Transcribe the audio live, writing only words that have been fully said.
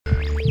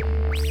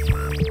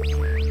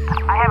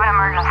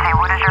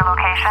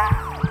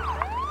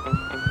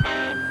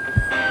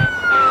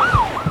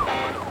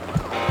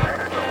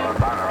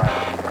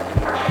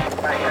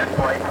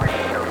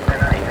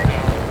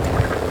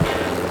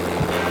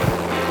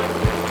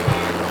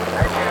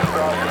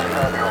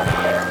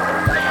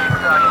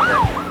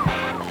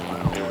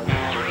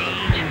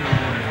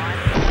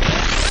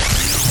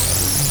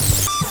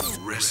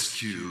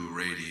Rescue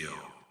Radio,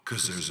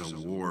 because there's a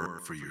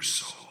war for your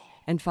soul.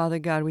 And Father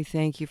God, we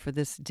thank you for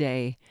this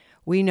day.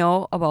 We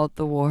know about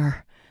the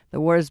war. The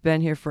war has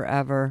been here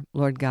forever,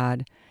 Lord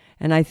God.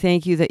 And I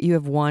thank you that you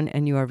have won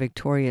and you are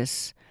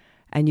victorious.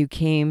 And you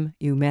came,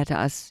 you met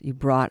us, you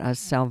brought us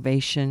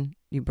salvation.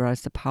 You brought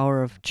us the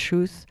power of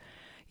truth,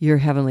 your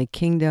heavenly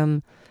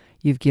kingdom.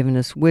 You've given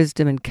us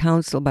wisdom and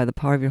counsel by the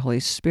power of your Holy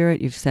Spirit.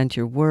 You've sent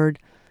your word.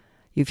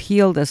 You've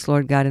healed us,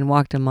 Lord God, and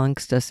walked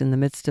amongst us in the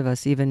midst of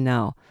us even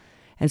now.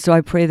 And so I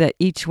pray that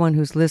each one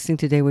who's listening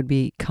today would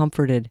be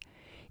comforted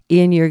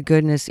in your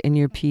goodness, in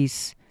your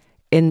peace,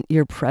 in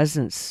your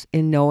presence,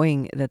 in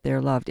knowing that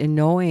they're loved, in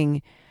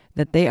knowing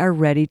that they are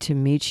ready to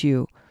meet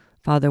you,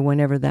 Father,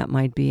 whenever that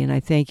might be. And I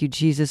thank you,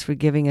 Jesus, for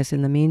giving us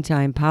in the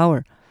meantime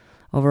power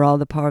over all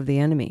the power of the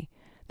enemy,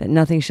 that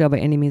nothing shall by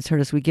any means hurt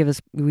us. We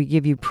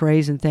give you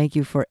praise and thank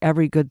you for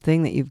every good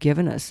thing that you've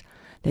given us,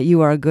 that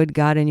you are a good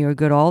God and you are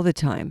good all the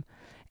time.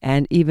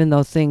 And even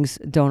though things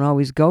don't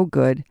always go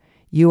good,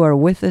 you are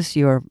with us,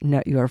 you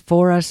are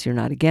for us, you're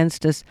not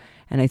against us.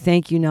 And I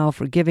thank you now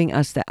for giving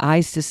us the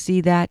eyes to see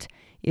that,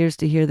 ears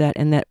to hear that,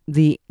 and that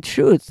the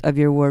truth of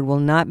your word will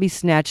not be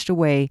snatched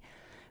away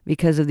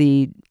because of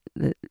the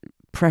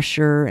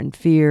pressure and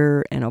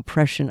fear and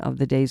oppression of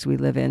the days we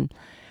live in.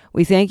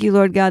 We thank you,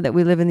 Lord God, that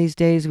we live in these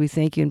days. We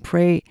thank you and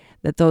pray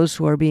that those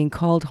who are being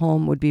called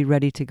home would be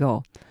ready to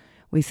go.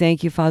 We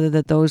thank you, Father,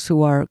 that those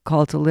who are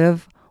called to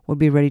live would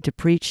be ready to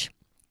preach.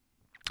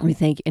 We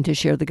thank you and to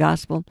share the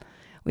gospel.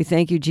 We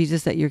thank you,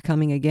 Jesus, that you're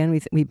coming again.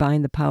 We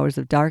bind the powers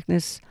of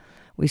darkness.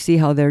 We see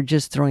how they're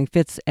just throwing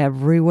fits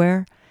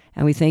everywhere.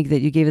 And we thank you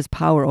that you gave us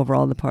power over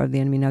all the power of the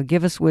enemy. Now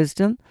give us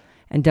wisdom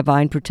and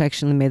divine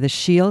protection. And may the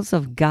shields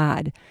of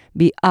God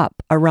be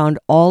up around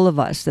all of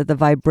us, that the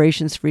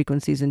vibrations,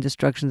 frequencies, and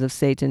destructions of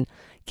Satan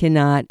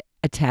cannot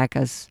attack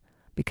us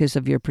because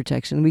of your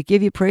protection. We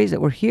give you praise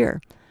that we're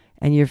here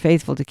and you're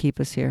faithful to keep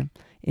us here.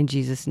 In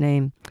Jesus'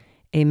 name,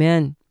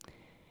 amen.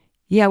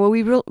 Yeah, well,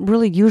 we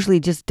really usually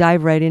just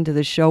dive right into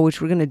the show,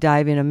 which we're going to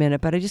dive in a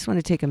minute. But I just want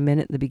to take a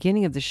minute at the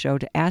beginning of the show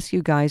to ask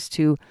you guys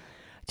to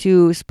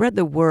spread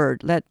the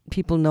word. Let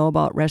people know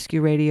about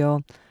Rescue Radio,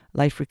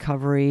 Life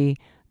Recovery,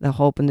 the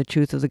hope and the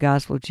truth of the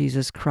gospel of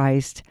Jesus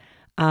Christ.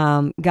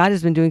 God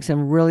has been doing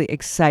some really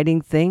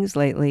exciting things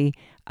lately.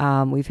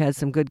 We've had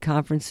some good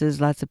conferences,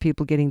 lots of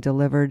people getting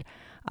delivered,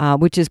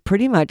 which is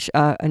pretty much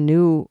a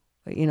new,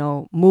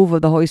 move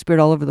of the Holy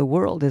Spirit all over the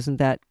world, isn't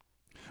that?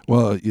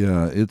 Well,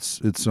 yeah,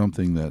 it's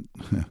something that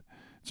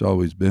it's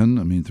always been.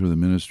 I mean, through the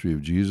ministry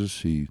of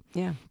Jesus, he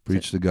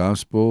preached the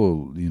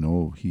gospel.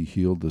 He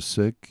healed the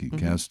sick. He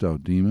cast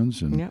out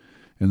demons, and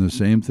the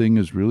same thing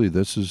is really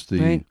this is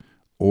the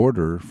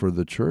order for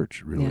the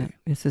church. Really, yeah,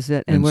 this is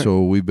it. And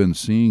so we've been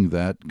seeing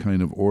that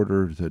kind of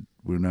order, that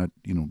we're not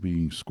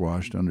being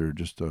squashed under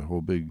just a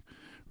whole big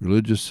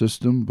religious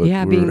system, but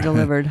we're being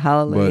delivered.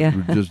 Hallelujah.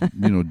 But we're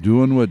just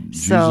doing what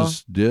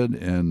Jesus did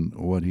and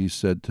what he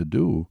said to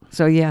do.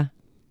 So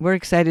we're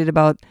excited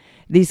about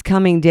these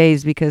coming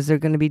days, because they're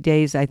going to be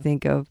days, I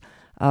think, of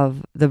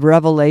the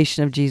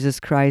revelation of Jesus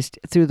Christ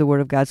through the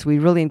Word of God. So we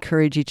really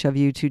encourage each of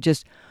you to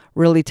just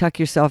really tuck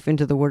yourself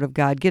into the Word of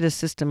God. Get a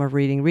system of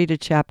reading. Read a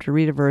chapter,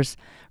 read a verse,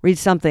 read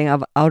something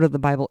out of the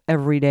Bible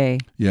every day.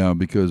 Yeah,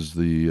 because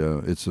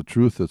it's the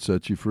truth that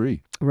sets you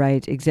free.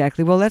 Right,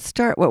 exactly. Well, let's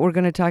start what we're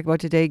going to talk about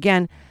today.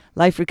 Again,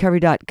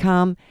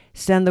 liferecovery.com.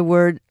 Send the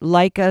word,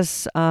 like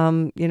us,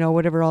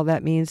 whatever all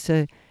that means,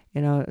 to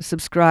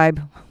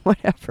subscribe,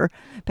 whatever.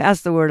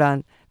 Pass the word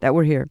on that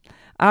we're here.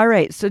 All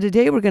right, so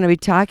today we're going to be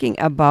talking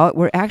about,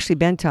 we're actually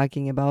been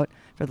talking about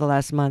for the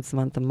last month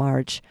of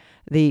March,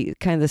 the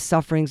kind of the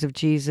sufferings of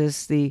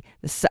Jesus, the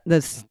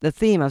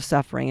theme of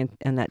suffering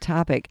and that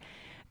topic.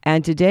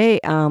 And today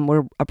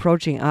we're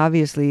approaching,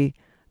 obviously,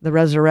 the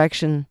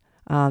resurrection,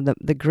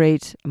 the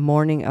great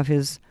morning of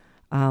his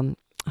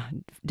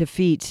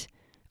defeat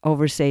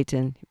over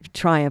Satan,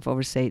 triumph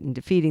over Satan,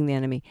 defeating the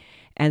enemy.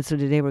 And so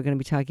today we're going to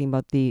be talking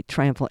about the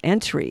triumphal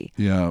entry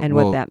and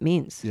what that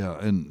means. Yeah,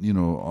 and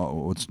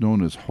what's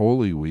known as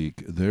Holy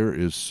Week, there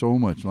is so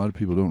much. A lot of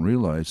people don't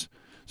realize.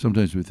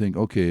 Sometimes we think,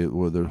 okay,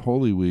 well, there's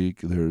Holy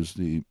Week, there's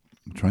the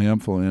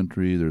triumphal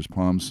entry, there's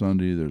Palm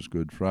Sunday, there's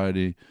Good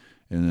Friday,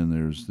 and then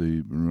there's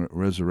the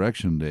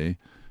Resurrection Day.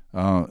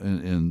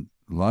 And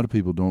a lot of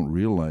people don't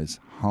realize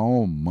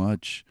how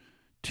much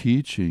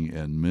teaching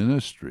and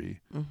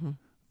ministry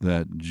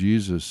that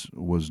Jesus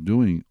was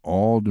doing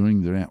all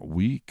during that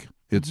week.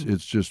 It's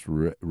just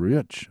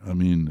rich. I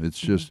mean, it's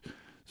just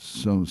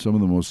some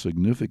of the most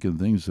significant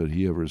things that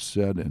he ever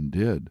said and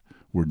did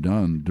were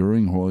done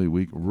during Holy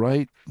Week,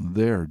 right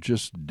there,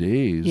 just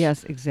days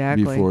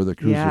before the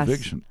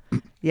crucifixion.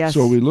 Yes.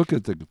 So we look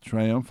at the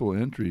triumphal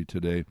entry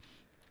today,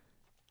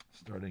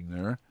 starting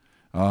there.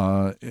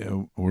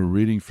 We're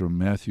reading from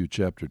Matthew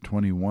chapter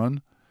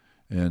 21,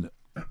 and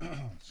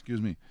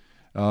excuse me,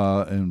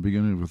 and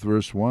beginning with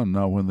verse 1.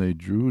 Now when they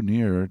drew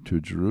near to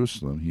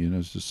Jerusalem, he and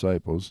his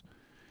disciples,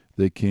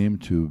 they came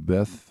to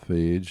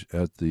Bethphage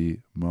at the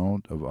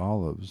Mount of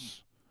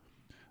Olives.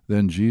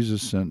 Then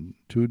Jesus sent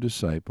 2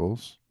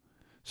 disciples,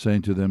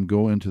 saying to them,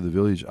 Go into the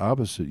village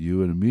opposite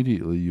you, and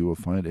immediately you will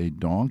find a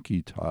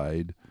donkey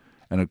tied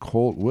and a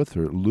colt with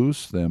her.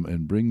 Loose them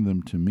and bring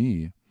them to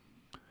me.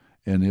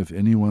 And if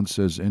anyone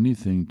says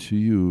anything to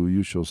you,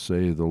 you shall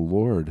say, The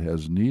Lord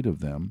has need of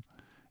them,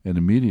 and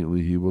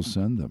immediately he will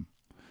send them.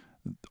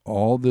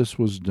 All this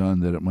was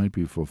done that it might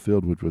be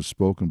fulfilled, which was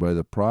spoken by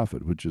the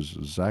prophet, which is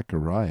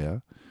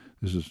Zechariah.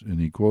 And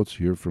he quotes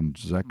here from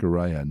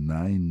Zechariah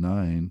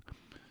 9:9.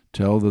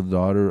 Tell the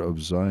daughter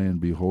of Zion,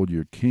 Behold,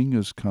 your king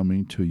is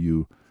coming to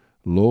you,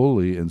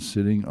 lowly and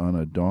sitting on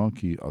a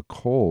donkey, a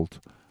colt,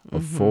 a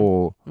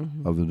foal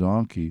of the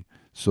donkey.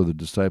 So the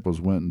disciples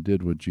went and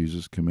did what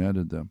Jesus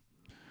commanded them.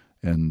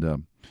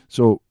 And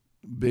so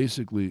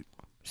basically,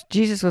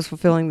 Jesus was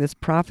fulfilling this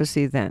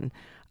prophecy then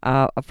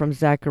from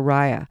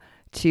Zechariah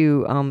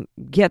to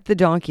get the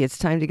donkey. It's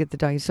time to get the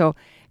donkey. So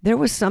there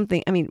was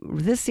something,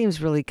 this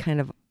seems really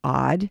kind of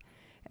odd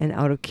and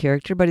out of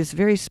character, but it's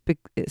very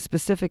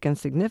specific and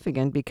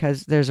significant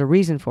because there's a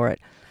reason for it.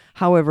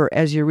 However,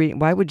 as you're reading,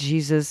 why would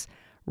Jesus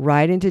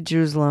ride into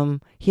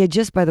Jerusalem? He had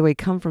just, by the way,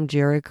 come from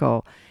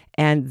Jericho.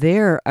 And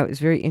there, it was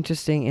very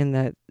interesting in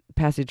the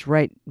passage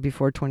right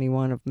before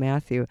 21 of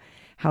Matthew,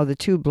 how the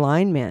 2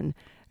 blind men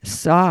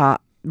saw,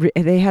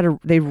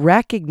 they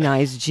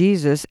recognized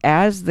Jesus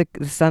as the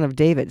Son of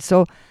David.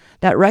 So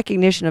that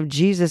recognition of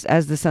Jesus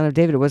as the Son of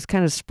David was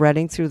kind of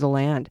spreading through the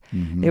land.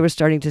 Mm-hmm. They were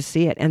starting to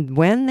see it. And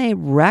when they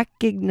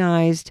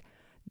recognized,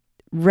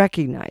 we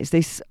recognize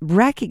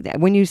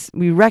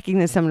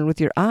someone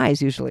with your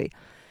eyes usually,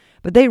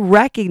 but they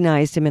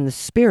recognized him in the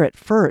spirit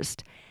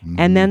first. Mm-hmm.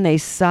 And then they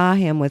saw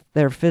him with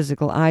their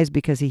physical eyes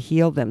because he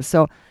healed them.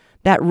 So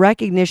that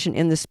recognition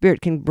in the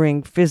spirit can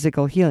bring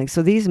physical healing.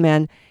 So these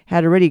men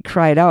had already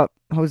cried out,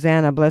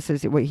 Hosanna, blessed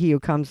is he who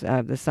comes,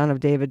 the Son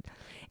of David.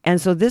 And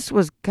so this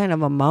was kind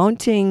of a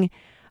mounting,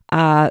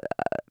 thing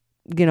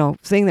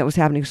that was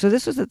happening. So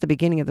this was at the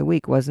beginning of the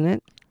week, wasn't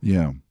it?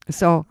 Yeah.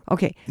 So,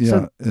 okay.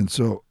 Yeah,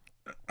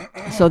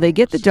 So they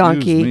get the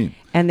donkey,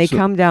 and they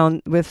come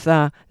down with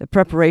the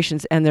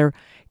preparations, and they're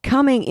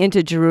coming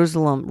into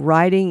Jerusalem,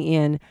 riding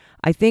in.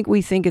 I think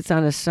it's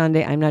on a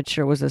Sunday. I'm not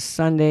sure it was a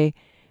Sunday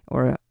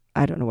or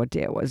I don't know what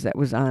day it was that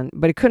was on,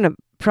 but it couldn't have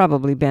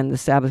probably been the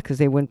Sabbath because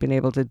they wouldn't been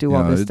able to do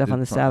all this stuff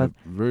on the Sabbath.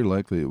 Very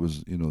likely it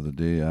was, the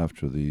day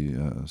after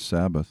the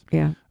Sabbath.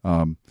 Yeah.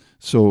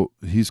 So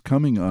he's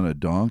coming on a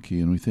donkey,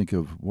 and we think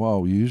of,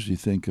 we usually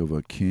think of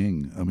a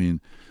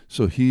king.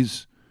 So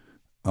he's,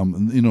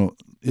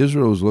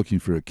 Israel was looking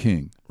for a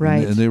king.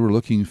 Right. And they were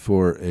looking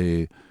for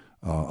a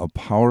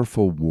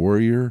powerful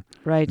warrior.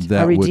 Right.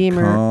 That a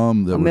redeemer, would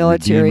come, that a would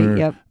military. redeem her.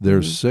 Yep.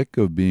 They're sick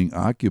of being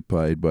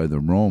occupied by the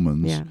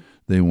Romans. Yeah.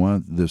 They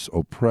want this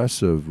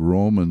oppressive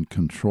Roman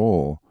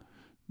control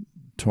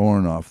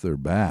torn off their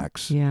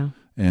backs. Yeah.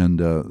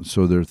 And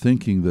so they're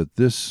thinking that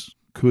this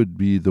could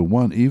be the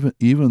one,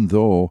 even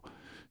though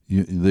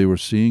they were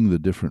seeing the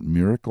different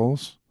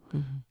miracles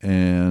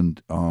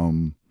and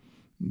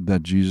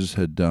that Jesus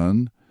had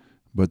done,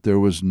 but there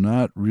was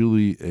not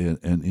really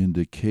an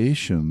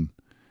indication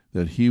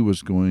that he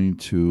was going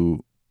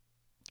to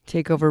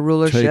take over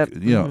rulership.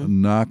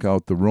 Knock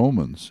out the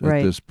Romans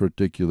at this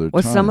particular time.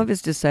 Well, some of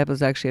his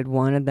disciples actually had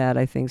wanted that,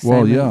 I think.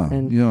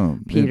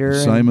 Peter.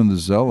 Simon the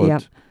Zealot.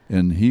 Yep.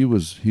 And he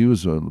was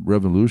a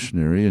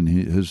revolutionary, and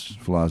his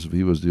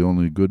philosophy was the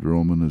only good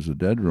Roman is a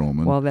dead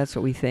Roman. Well, that's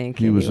what we think.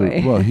 He was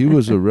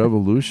a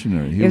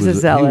revolutionary. He was a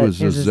zealot. He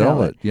was a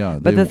zealot. Yeah.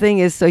 But the thing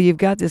is, so you've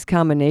got this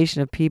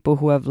combination of people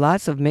who have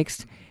lots of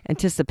mixed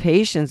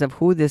anticipations of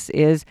who this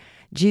is.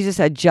 Jesus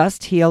had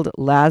just healed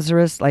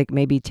Lazarus like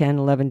maybe 10,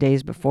 11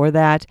 days before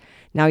that.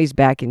 Now he's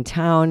back in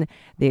town.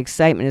 The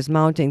excitement is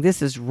mounting. This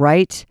is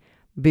right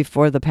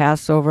before the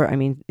Passover.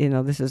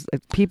 This is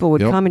people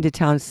would come into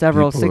town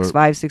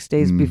 6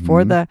 days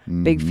before the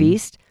big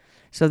feast,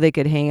 so they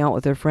could hang out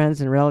with their friends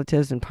and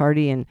relatives and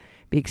party and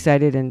be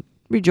excited and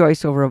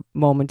rejoice over a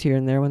moment here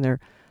and there when their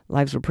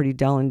lives were pretty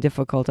dull and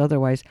difficult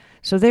otherwise.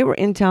 So they were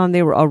in town.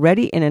 They were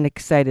already in an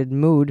excited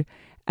mood,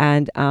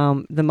 and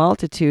the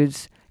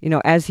multitudes,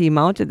 as he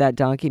mounted that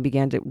donkey,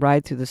 began to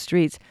ride through the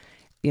streets,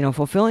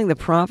 fulfilling the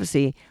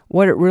prophecy.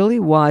 What it really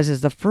was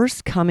is the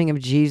first coming of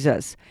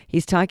Jesus.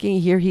 He's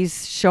talking here,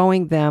 he's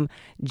showing them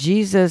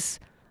Jesus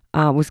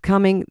was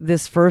coming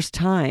this first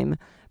time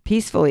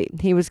peacefully.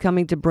 He was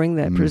coming to bring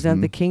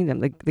present the kingdom,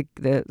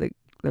 the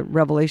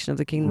revelation of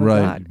the kingdom of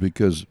God. Right,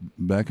 because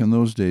back in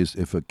those days,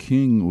 if a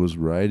king was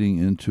riding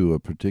into a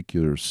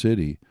particular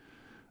city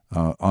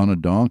on a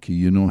donkey,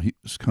 he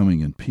was coming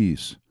in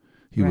peace.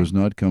 He was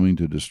not coming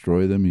to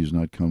destroy them. He's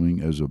not coming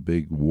as a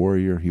big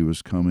warrior. He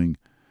was coming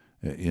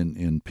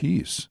in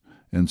peace.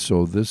 And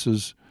so this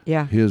is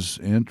Yeah. His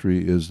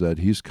entry is that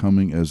he's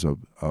coming as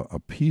a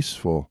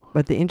peaceful.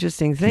 But the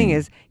interesting thing king.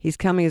 is he's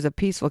coming as a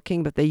peaceful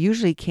king, but they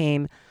usually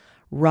came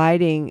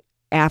riding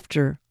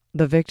after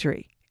the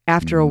victory,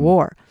 after a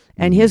war.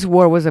 And his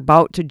war was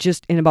about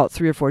to in about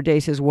 3 or 4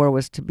 days, his war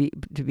was to be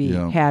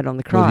had on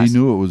the cross. But he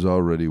knew it was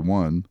already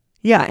won.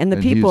 Yeah, and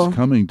people. He's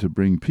coming to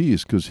bring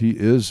peace because he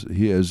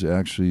is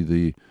actually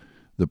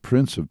the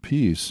Prince of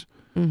Peace,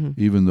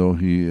 even though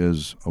he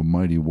is a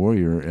mighty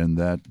warrior. And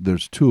that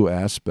there's two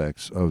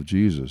aspects of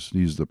Jesus.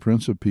 He's the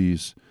Prince of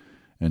Peace,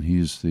 and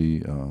he's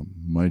the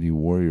mighty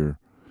warrior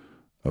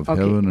of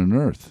heaven and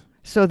earth.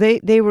 So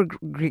they were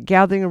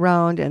gathering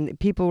around, and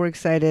people were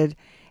excited,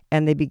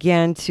 and they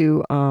began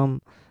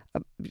to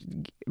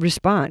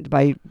respond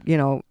by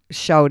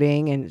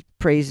shouting and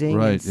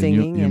praising and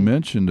singing. And you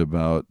mentioned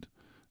about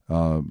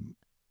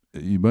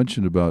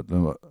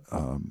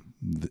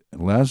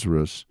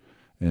Lazarus,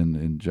 and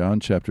in John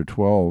chapter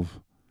 12,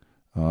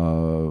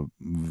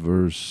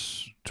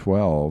 verse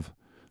 12.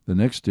 The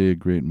next day, a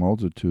great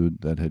multitude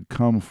that had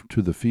come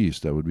to the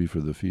feast, that would be for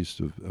the feast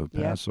of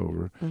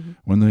Passover,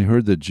 when they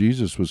heard that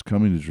Jesus was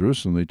coming to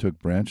Jerusalem, they took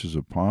branches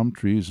of palm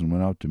trees and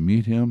went out to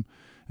meet him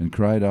and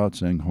cried out,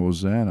 saying,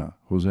 Hosanna.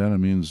 Hosanna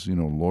means,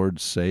 Lord,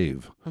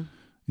 save.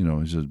 He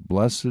says,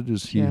 blessed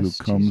is he who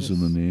comes in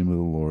the name of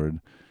the Lord,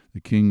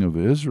 the King of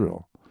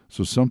Israel.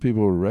 So some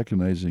people were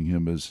recognizing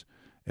him as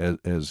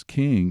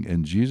king,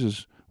 and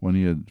Jesus, when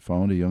he had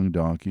found a young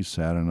donkey,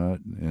 sat on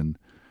it, and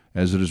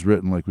as it is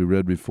written, like we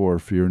read before,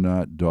 fear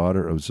not,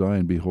 daughter of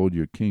Zion, behold,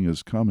 your king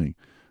is coming.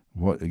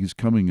 He's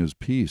coming as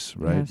peace,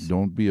 right? Yes.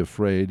 Don't be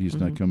afraid. He's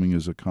not coming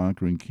as a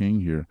conquering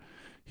king here.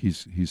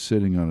 He's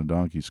sitting on a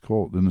donkey's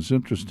colt. And it's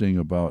interesting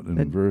about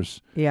in verse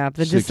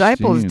 16,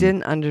 disciples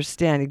didn't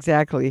understand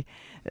exactly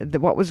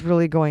what was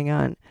really going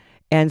on.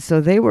 And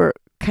so they were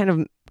kind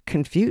of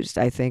confused,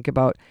 I think,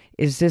 about,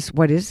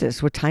 what is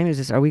this? What time is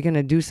this? Are we going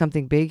to do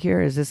something big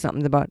here? Is this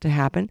something about to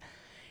happen?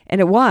 And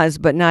it was,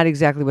 but not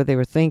exactly what they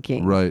were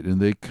thinking. Right, and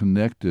they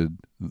connected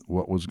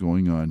what was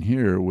going on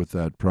here with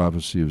that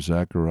prophecy of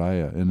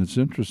Zechariah. And it's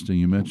interesting,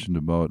 you mentioned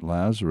about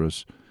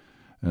Lazarus,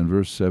 and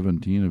verse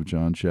 17 of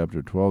John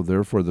chapter 12,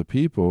 therefore the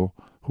people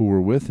who were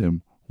with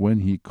him when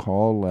he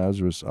called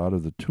Lazarus out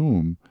of the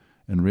tomb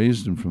and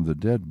raised him from the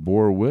dead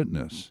bore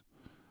witness.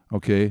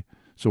 Okay,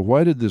 so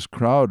why did this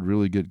crowd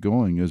really get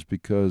going? Is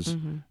because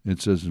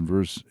it says in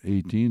verse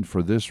 18,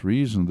 for this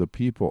reason the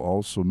people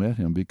also met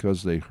him,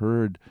 because they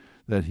heard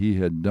that he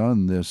had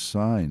done this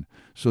sign.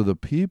 So the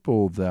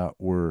people that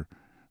were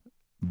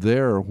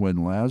there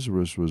when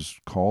Lazarus was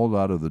called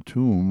out of the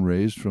tomb,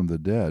 raised from the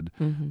dead,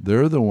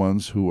 they're the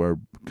ones who are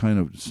kind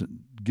of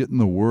getting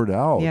the word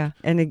out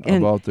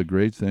about the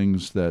great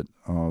things that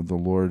the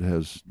Lord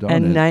has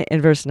done. And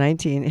in verse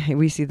 19,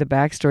 we see the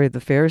backstory of the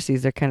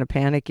Pharisees. They're kind of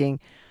panicking.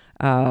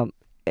 Their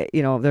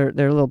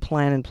little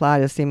plan and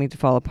plot is seeming to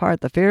fall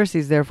apart. The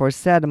Pharisees therefore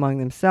said among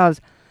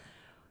themselves,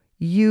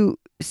 you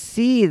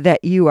see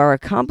that you are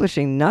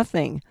accomplishing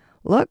nothing.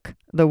 Look,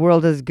 the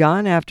world has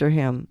gone after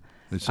him.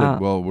 They said,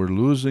 we're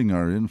losing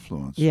our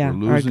influence. Yeah,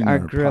 we're losing our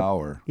grip.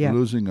 power. Yeah. We're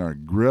losing our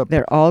grip.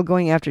 They're all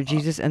going after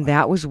Jesus, and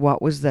that was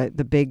what was the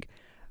big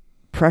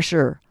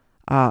pressure,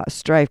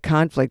 strife,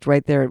 conflict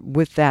right there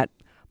with that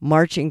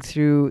marching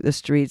through the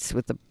streets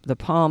with the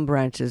palm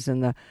branches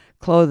and the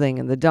clothing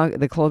and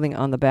the clothing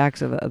on the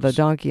backs of the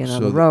donkey and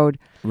on the road.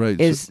 Right.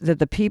 That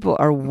the people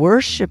are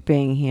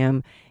worshiping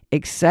him,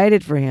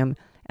 excited for him,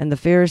 and the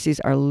Pharisees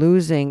are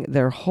losing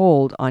their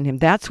hold on him.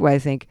 That's why I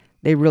think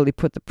they really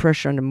put the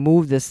pressure on to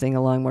move this thing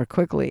along more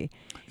quickly.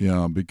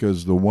 Yeah,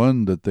 because the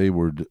one that they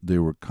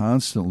were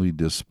constantly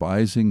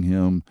despising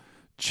him,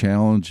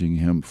 challenging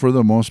him for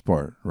the most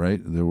part, right?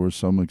 There were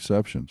some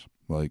exceptions,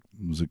 like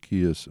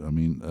Zacchaeus.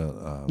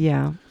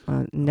 Nicodemus.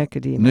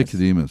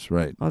 Nicodemus,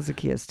 right? Well,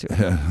 Zacchaeus too.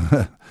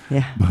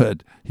 Yeah.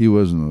 But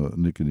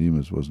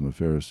Nicodemus wasn't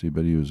a Pharisee,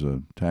 but he was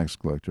a tax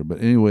collector.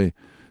 But anyway,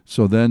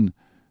 so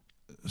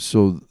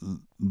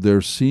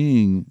they're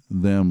seeing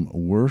them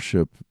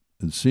worship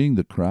and seeing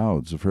the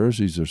crowds. The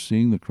Pharisees are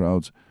seeing the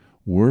crowds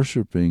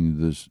worshiping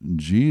this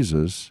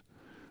Jesus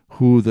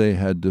who they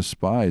had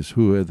despised,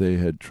 who they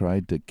had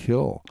tried to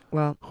kill,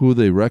 who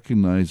they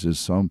recognized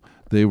as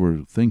they were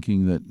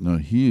thinking that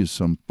he is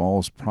some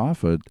false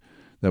prophet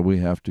that we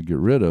have to get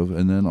rid of.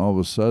 And then all of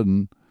a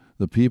sudden,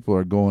 the people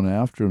are going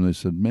after him. They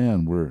said,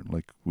 man, we're,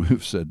 like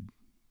we've said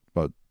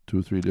about 2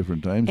 or 3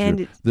 different times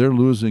here, they're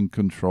losing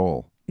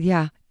control.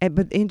 Yeah,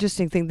 but the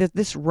interesting thing, that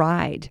this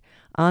ride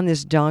on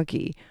this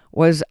donkey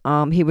was,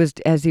 he was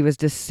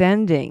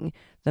descending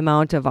the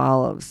Mount of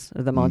Olives,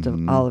 or the Mount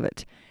of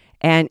Olivet.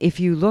 And if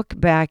you look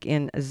back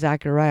in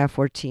Zechariah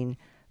 14,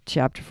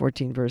 chapter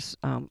 14, verse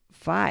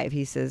 5,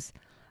 he says,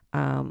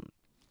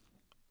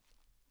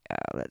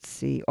 let's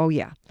see,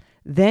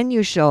 then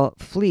you shall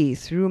flee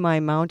through my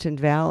mountain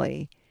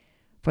valley,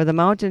 for the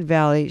mountain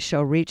valley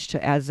shall reach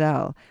to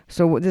Azel.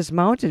 So this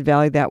mountain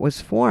valley that was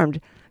formed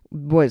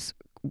was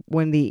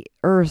when the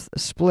earth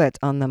split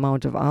on the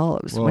Mount of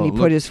Olives, when he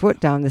put his foot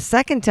down. The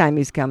second time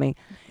he's coming,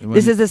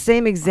 this is the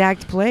same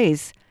exact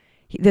place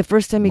The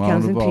first time he Mount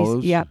comes of in peace.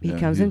 Olives? Yep, he Yeah,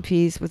 comes in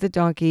peace with the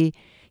donkey.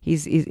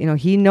 He's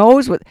he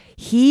knows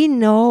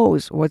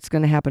what's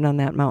going to happen on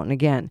that mountain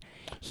again.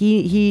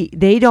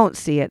 They don't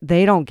see it.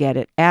 They don't get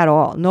it at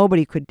all.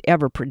 Nobody could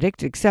ever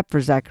predict it except for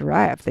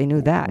Zechariah if they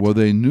knew that. Well,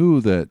 they knew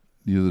that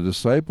the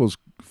disciples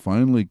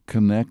finally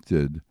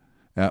connected.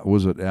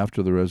 Was it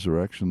after the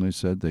resurrection? They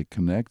said they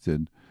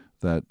connected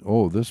that,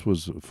 this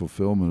was a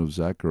fulfillment of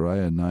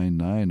Zechariah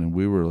 9:9, and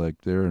we were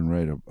like there and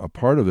right a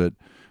part of it.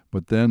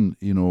 But then,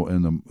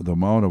 in the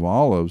Mount of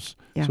Olives,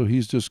 so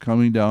he's just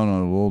coming down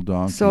on a little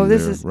donkey So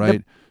this there, is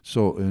right?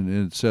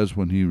 And it says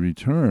when he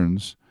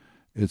returns,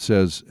 it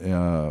says,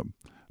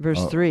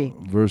 verse 3.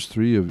 Verse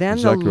 3 of Then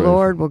Zechariah. the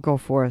Lord will go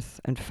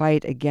forth and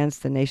fight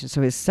against the nation.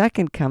 So his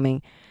second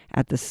coming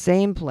at the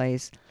same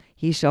place,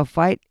 he shall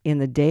fight in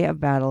the day of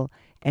battle,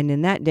 and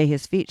in that day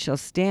his feet shall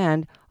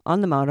stand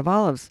on the Mount of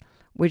Olives,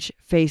 which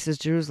faces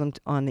Jerusalem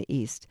on the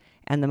east.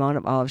 And the Mount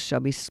of Olives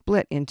shall be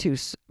split in two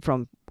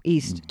from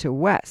east to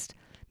west,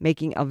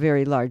 making a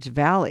very large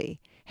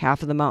valley.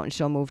 Half of the mountain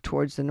shall move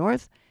towards the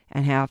north,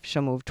 and half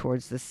shall move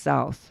towards the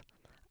south.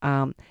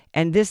 And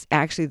this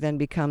actually then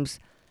becomes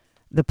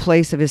the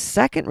place of his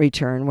second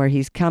return, where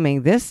he's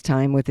coming this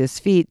time with his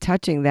feet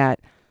touching that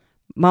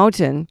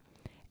mountain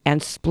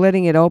and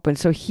splitting it open.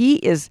 So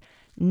Jesus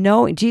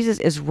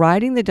is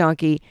riding the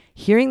donkey,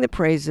 hearing the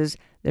praises.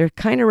 They're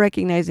kind of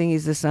recognizing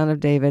he's the son of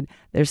David.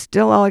 They're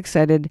still all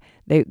excited.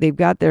 They've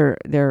got their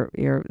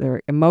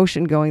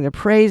emotion going, their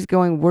praise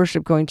going,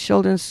 worship going,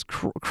 children's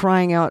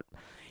crying out.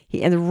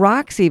 And the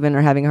rocks even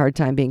are having a hard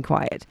time being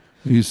quiet.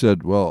 He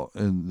said,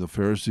 and the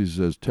Pharisees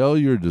says, tell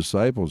your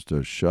disciples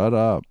to shut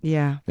up.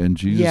 Yeah. And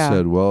Jesus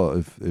said, well,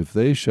 if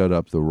they shut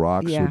up, the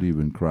rocks would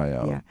even cry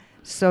out. Yeah.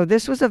 So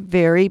this was a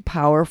very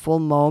powerful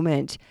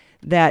moment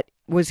that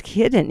was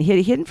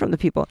hidden from the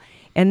people.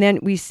 And then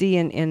we see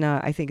in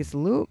I think it's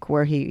Luke,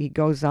 where he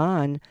goes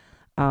on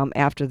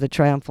after the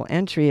triumphal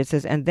entry. It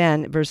says, and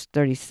then verse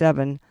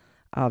 37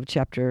 of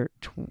chapter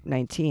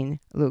 19,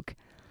 Luke.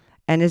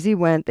 And as he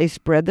went, they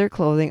spread their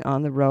clothing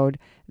on the road.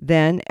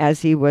 Then,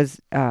 as he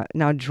was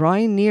now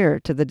drawing near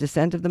to the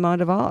descent of the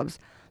Mount of Olives,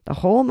 the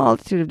whole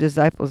multitude of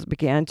disciples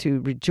began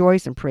to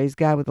rejoice and praise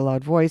God with a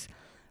loud voice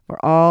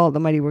for all the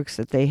mighty works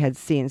that they had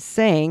seen,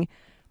 saying,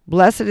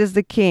 Blessed is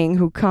the King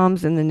who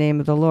comes in the name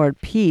of the Lord,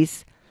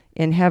 peace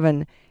in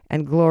heaven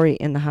and glory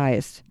in the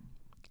highest.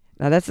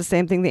 Now, that's the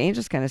same thing the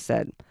angels kind of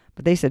said,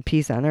 but they said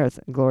peace on earth,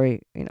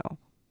 glory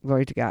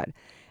to God.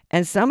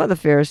 And some of the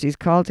Pharisees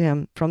called to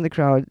him from the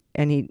crowd,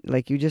 and he,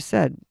 like you just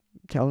said,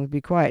 tell them to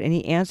be quiet. And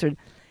he answered,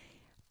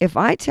 if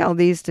I tell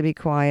these to be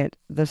quiet,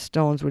 the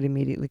stones would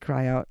immediately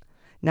cry out.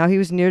 Now he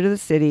was near to the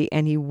city,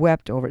 and he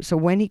wept over it. So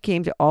when he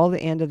came to all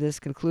the end of this,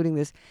 concluding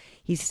this,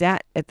 he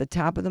sat at the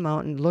top of the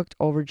mountain, looked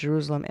over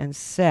Jerusalem, and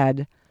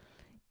said,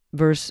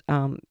 verse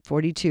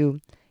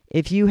 42,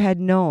 if you had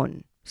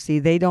known, see,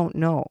 they don't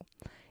know,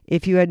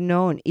 if you had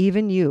known,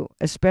 even you,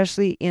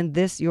 especially in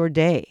this your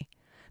day,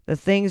 the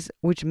things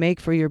which make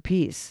for your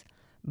peace,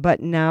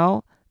 but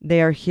now they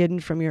are hidden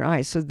from your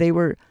eyes. So they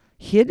were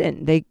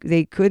hidden.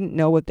 They couldn't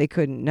know what they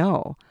couldn't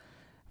know.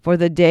 For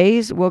the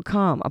days will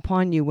come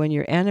upon you when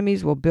your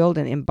enemies will build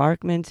an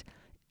embankment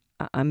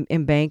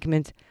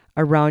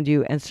around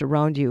you and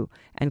surround you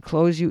and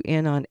close you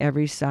in on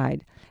every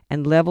side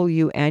and level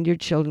you and your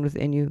children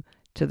within you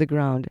to the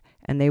ground,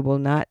 and they will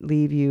not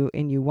leave you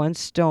one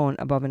stone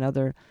above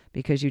another,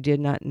 because you did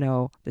not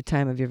know the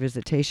time of your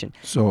visitation.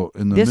 So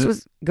this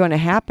was going to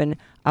happen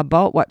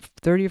about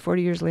 30 or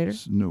 40 years later?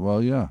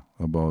 Well, yeah,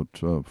 about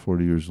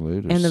 40 years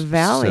later. And the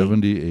valley,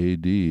 70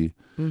 A.D.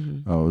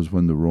 Was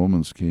when the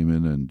Romans came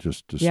in and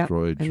just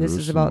destroyed Jerusalem. And this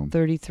is about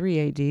 33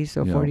 A.D.,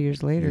 so 40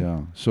 years later.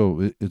 Yeah,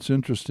 so it's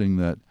interesting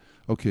that,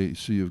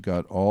 so you've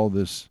got all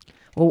this.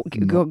 Well,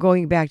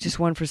 going back just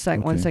one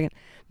second.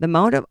 The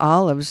Mount of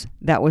Olives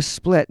that was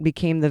split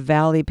became the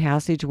valley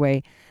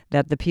passageway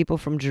that the people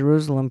from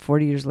Jerusalem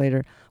 40 years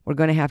later were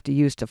going to have to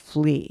use to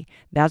flee.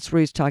 That's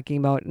where he's talking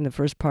about in the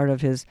first part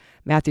of his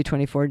Matthew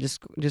 24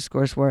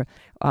 discourse, where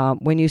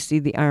when you see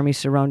the army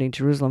surrounding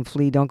Jerusalem,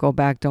 flee, don't go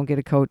back, don't get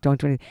a coat,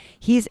 don't do anything.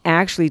 He's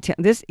actually,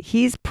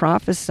 he's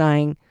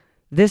prophesying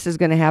this is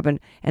going to happen,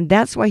 and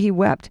that's why he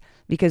wept,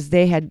 because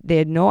they had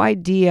no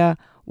idea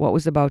what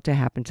was about to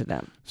happen to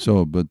them.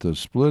 So, but the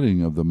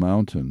splitting of the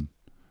mountain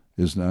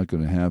is not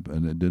going to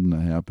happen. It didn't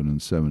happen in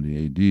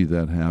 70 A.D.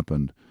 That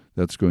happened.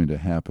 That's going to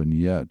happen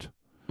yet,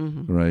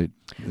 right?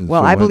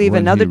 Well, so I believe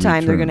another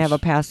time they're going to have a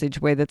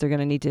passageway that they're going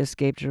to need to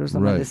escape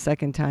Jerusalem the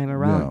second time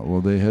around. Yeah,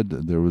 well,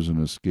 there was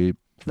an escape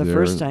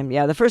first time.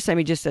 Yeah, the first time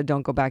he just said,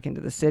 don't go back into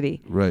the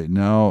city. Right.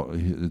 Now,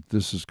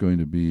 this is going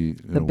to be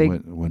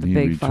when he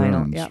returns.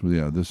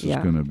 Final, this is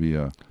going to be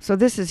a... So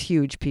this is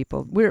huge,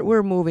 people.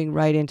 We're moving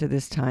right into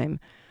this time.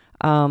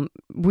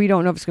 We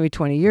don't know if it's going to be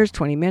 20 years,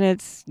 20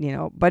 minutes,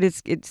 but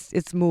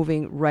it's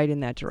moving right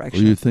in that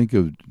direction. Well, you think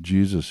of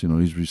Jesus,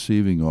 he's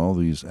receiving all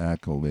these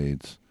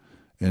accolades,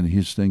 and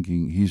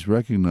he's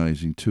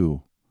recognizing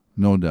too,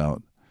 no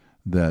doubt,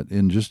 that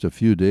in just a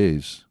few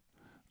days,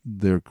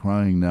 they're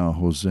crying now,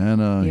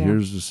 Hosanna,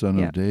 here's the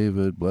Son of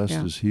David,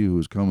 blessed is he who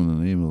has come in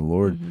the name of the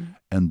Lord.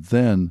 and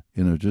then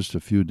in just a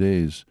few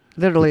days,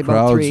 Literally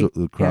about 3.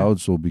 the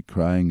crowds will be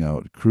crying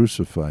out,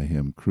 "Crucify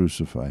him!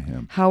 Crucify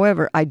him!"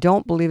 However, I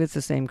don't believe it's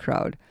the same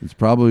crowd. It's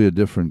probably a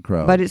different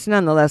crowd, but it's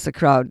nonetheless a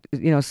crowd.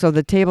 So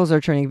the tables are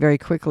turning very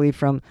quickly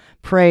from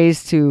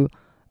praise to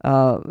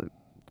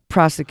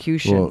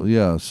prosecution. Well,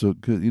 yeah. So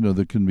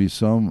there can be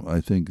some.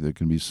 I think there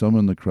can be some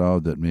in the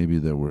crowd that maybe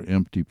there were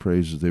empty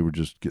praises. They were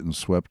just getting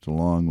swept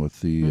along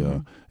with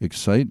the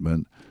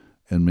excitement,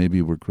 and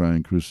maybe we're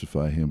crying,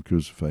 "Crucify him!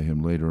 Crucify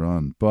him!" later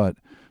on. But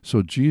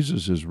so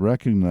Jesus is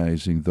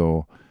recognizing,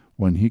 though,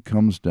 when he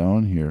comes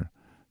down here,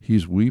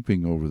 he's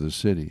weeping over the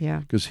city,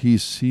 because he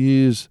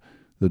sees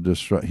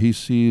he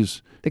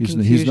sees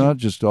he's not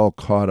just all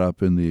caught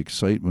up in the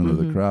excitement of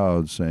the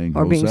crowd saying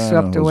or Hosanna, being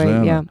swept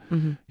Hosanna.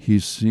 away.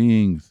 He's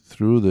seeing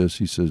through this.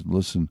 He says,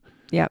 "Listen,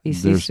 he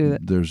sees through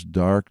it. There's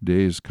dark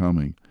days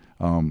coming."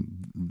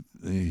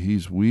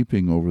 He's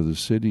weeping over the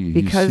city.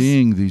 Because, he's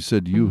seeing. He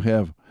said, "You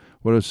have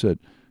what I said.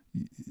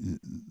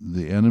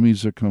 The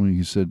enemies are coming."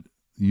 He said,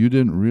 "You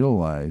didn't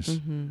realize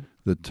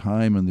the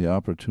time and the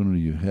opportunity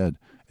you had,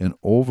 and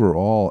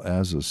overall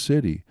as a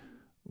city."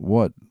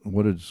 What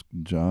did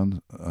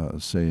John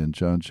say in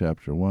John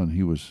chapter 1?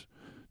 He was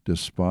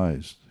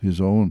despised.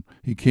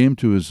 He came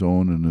to his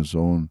own, and his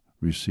own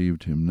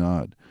received him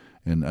not.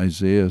 And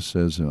Isaiah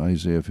says in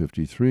Isaiah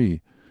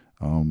 53,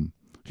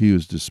 he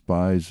was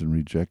despised and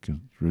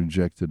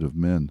rejected of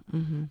men.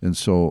 And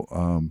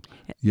so,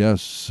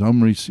 yes,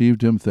 some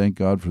received him. Thank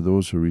God for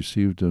those who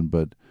received him,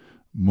 but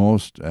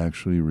most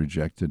actually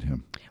rejected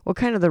him. Well,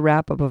 kind of the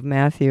wrap-up of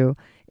Matthew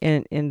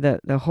in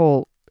the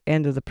whole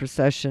end of the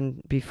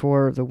procession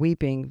before the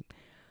weeping,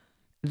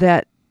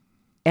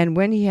 and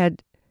when he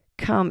had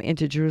come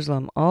into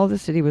Jerusalem, all the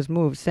city was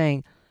moved,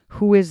 saying,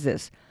 "Who is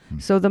this?"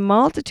 So the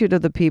multitude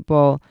of the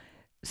people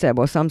said,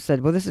 some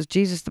said, "Well, this is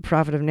Jesus, the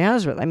prophet of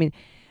Nazareth." I mean,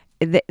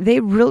 they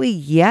really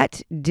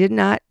yet did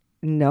not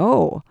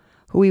know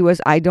who he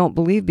was, I don't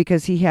believe,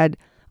 because he had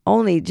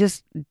only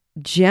just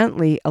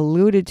gently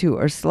alluded to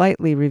or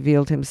slightly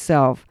revealed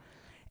himself.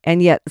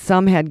 And yet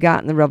some had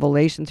gotten the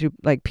revelation through,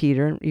 like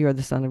Peter, "You're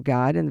the Son of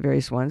God," and the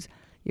various ones,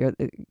 "You're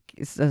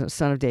the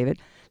Son of David."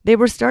 They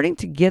were starting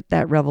to get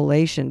that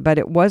revelation, but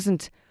it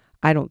wasn't,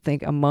 I don't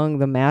think, among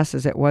the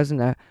masses. It wasn't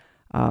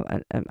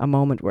a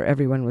moment where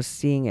everyone was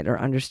seeing it or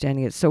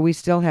understanding it. So we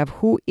still have,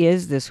 who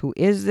is this? Who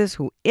is this?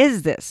 Who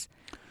is this?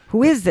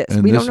 Who is this?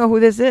 We don't know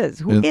who this is.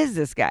 Who is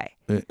this guy?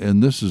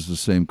 And this is the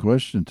same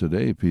question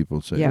today.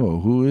 People say, "Oh,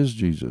 who is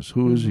Jesus?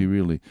 Who is he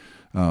really?"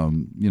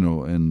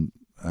 And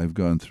I've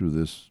gone through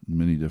this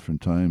many different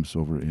times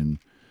over in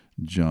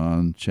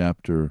John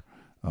chapter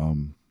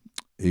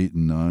 8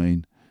 and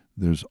 9.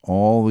 There's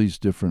all these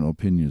different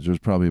opinions. There's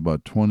probably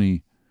about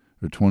 20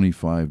 or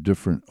 25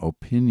 different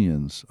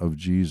opinions of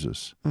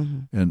Jesus.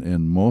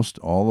 And most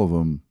all of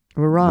them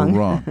were wrong.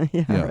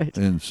 Right.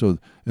 And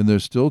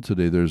there's still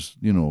today, there's,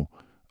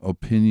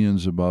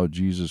 opinions about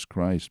Jesus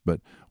Christ,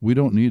 but we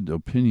don't need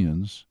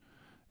opinions.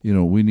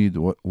 We need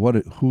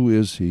who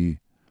is he?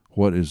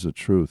 What is the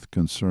truth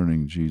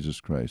concerning Jesus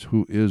Christ?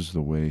 Who is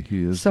the way?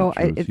 He is the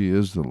truth. He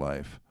is the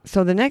life.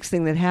 So the next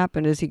thing that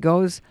happened is he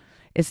goes,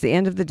 it's the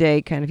end of the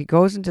day, kind of, he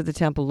goes into the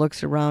temple,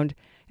 looks around,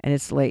 and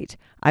it's late.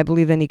 I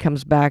believe then he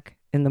comes back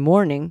in the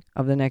morning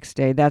of the next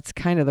day. That's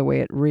kind of the way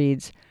it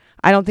reads.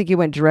 I don't think he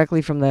went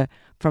directly from the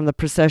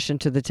procession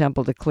to the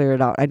temple to clear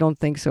it out. I don't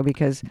think so,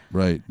 because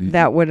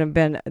that would have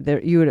been,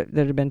 there'd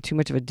have been too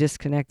much of a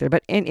disconnect there.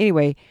 But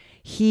anyway,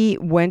 he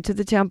went to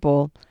the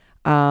temple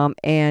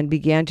and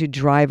began to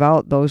drive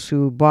out those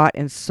who bought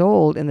and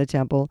sold in the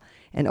temple,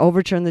 and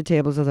overturn the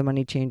tables of the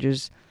money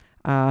changers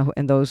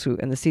and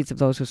the seats of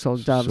those who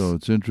sold doves. So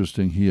it's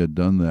interesting. He had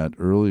done that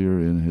earlier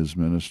in his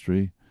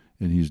ministry,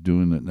 and he's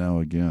doing it now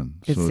again.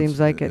 It seems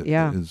like it.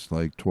 It's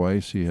like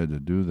twice he had to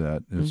do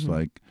that. It's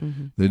like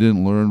they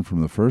didn't learn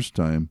from the first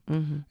time.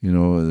 And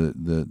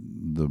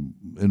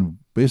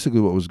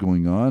basically what was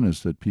going on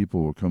is that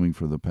people were coming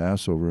for the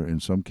Passover,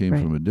 and some came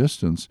from a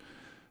distance.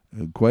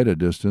 Quite a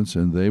distance,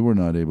 and they were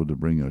not able to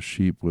bring a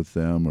sheep with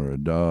them or a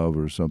dove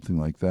or something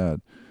like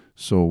that.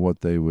 So what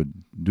they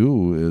would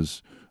do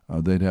is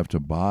they'd have to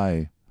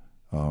buy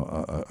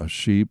a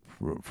sheep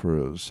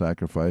for a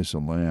sacrifice, a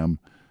lamb,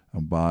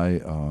 buy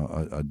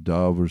a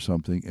dove or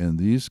something. And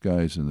these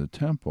guys in the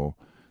temple,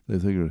 they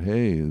figured,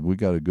 hey, we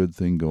got a good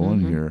thing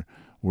going here.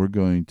 We're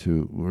going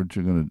to,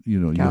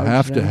 you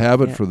have to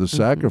have it for the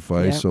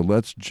sacrifice, so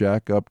let's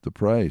jack up the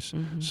price,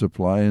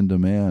 supply and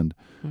demand.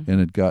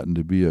 And it gotten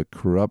to be a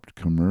corrupt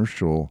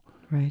commercial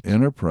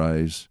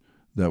enterprise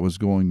that was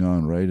going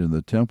on right in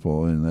the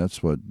temple, and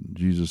that's what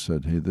Jesus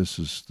said, hey, this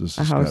has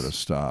got to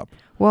stop.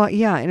 Well,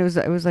 yeah, and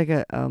it was like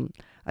a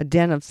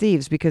den of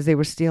thieves, because they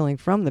were stealing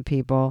from the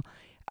people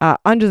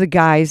under the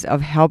guise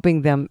of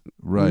helping them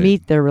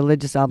meet their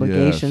religious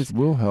obligations. Yes,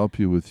 we'll help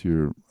you with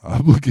your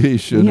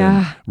obligation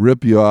and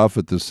rip you off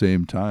at the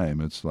same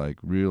time. It's like,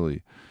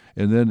 really.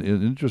 And then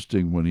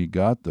interesting, when he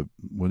got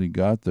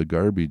the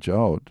garbage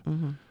out,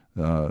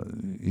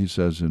 he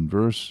says in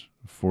verse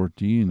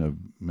 14 of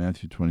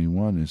Matthew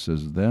 21, it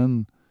says,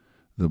 then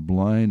the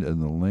blind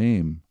and the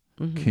lame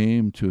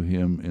came to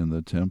him in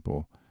the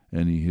temple,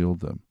 and he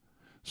healed them.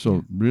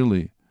 So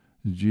really,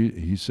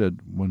 he said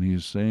when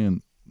he's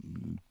saying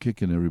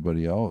kicking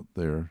everybody out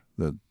there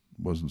that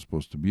wasn't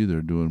supposed to be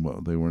there doing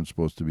what they weren't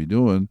supposed to be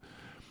doing,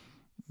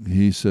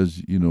 he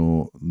says,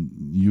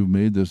 you've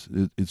made this,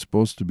 it's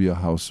supposed to be a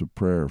house of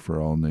prayer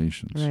for all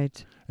nations.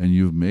 Right. And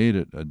you've made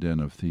it a den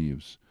of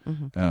thieves.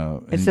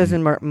 It says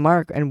in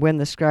Mark, and when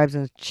the scribes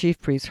and chief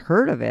priests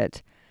heard of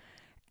it,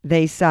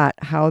 they sought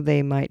how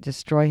they might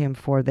destroy him,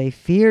 for they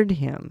feared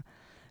him,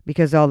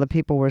 because all the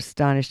people were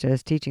astonished at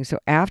his teaching. So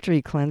after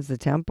he cleansed the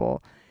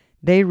temple,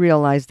 they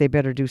realized they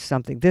better do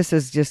something. This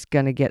is just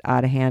going to get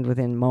out of hand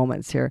within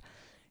moments here.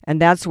 And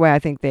that's why I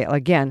think they,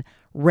 again,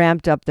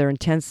 ramped up their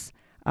intense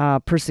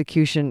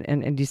persecution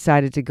and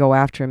decided to go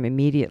after him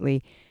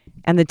immediately.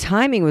 And the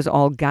timing was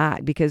all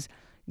God, because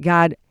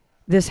God,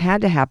 this had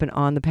to happen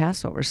on the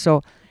Passover.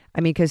 So,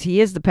 because he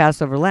is the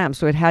Passover lamb,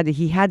 so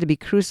he had to be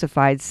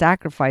crucified,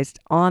 sacrificed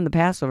on the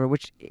Passover,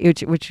 which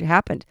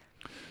happened.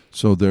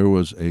 So there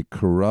was a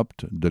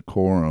corrupt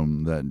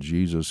decorum that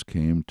Jesus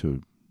came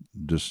to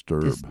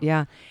disturb.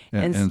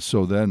 And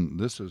so then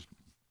this is.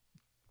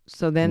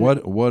 So then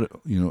what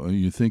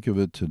you think of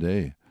it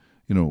today.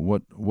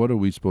 What are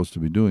we supposed to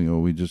be doing? Are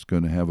we just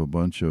going to have a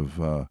bunch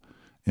of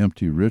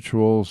empty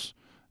rituals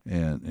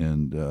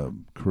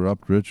and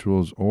corrupt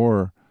rituals,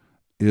 or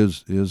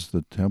is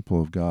the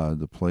temple of God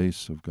the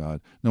place of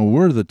God? No,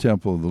 we're the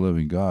temple of the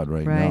living God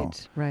right now.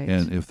 Right.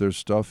 And if there's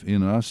stuff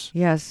in us,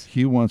 yes,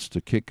 he wants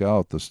to kick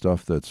out the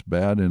stuff that's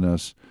bad in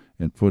us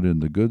and put in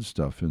the good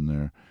stuff in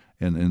there.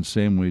 And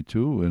same way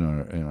too in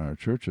our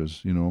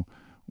churches.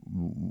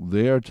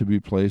 They are to be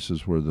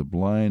places where the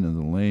blind and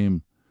the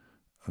lame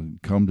can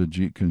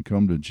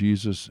come to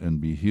Jesus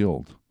and be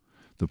healed.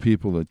 The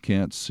people that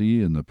can't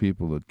see and the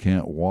people that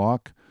can't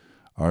walk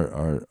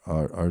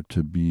are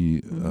to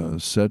be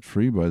set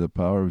free by the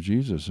power of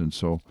Jesus. And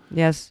so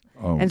yes,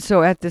 and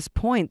so at this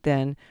point,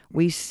 then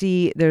we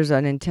see there's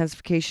an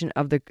intensification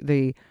of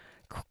the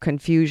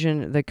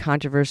confusion, the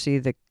controversy,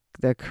 the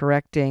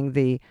correcting,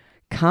 the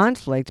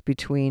conflict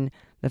between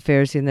the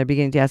Pharisees, and they're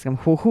beginning to ask him,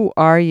 "Who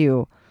are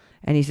you?"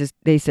 And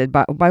they said,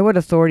 "By what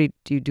authority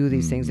do you do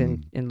these things?"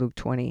 In Luke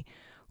 20,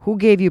 who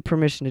gave you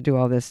permission to do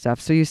all this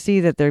stuff? So you see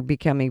that they're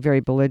becoming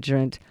very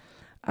belligerent.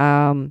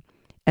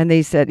 And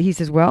he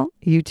says, "Well,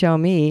 you tell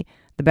me,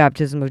 the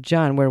baptism of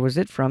John, where was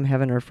it from,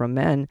 heaven or from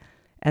men?"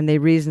 And they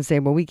reason, say,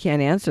 "Well, we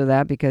can't answer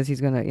that because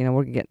he's going to,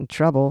 we're going to get in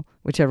trouble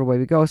whichever way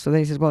we go." So then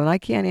he says, "Well, then I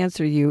can't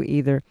answer you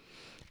either."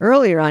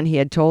 Earlier on, he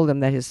had told them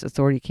that his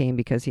authority came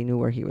because he knew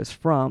where he was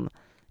from.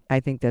 I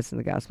think that's in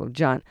the Gospel of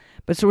John.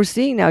 But so we're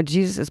seeing now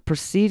Jesus is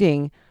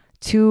proceeding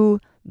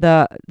to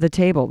the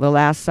table, the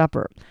Last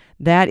Supper.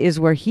 That is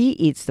where he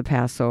eats the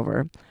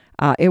Passover.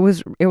 It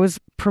was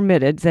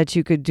permitted that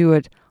you could do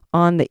it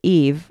on the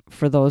eve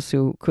for those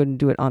who couldn't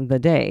do it on the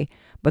day.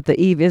 But the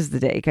eve is the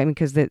day,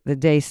 because the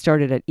day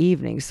started at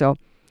evening. So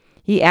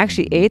he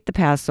actually ate the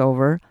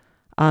Passover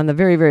on the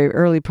very, very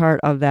early part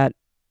of that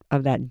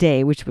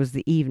day, which was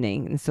the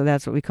evening. And so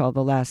that's what we call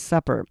the Last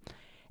Supper.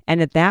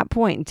 And at that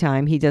point in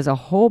time, he does a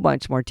whole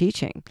bunch more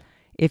teaching.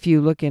 If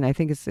you look in, I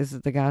think this is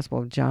the Gospel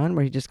of John,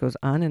 where he just goes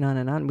on and on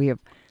and on. We have,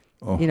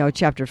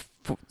 chapter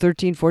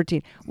 13,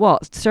 14. Well,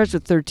 it starts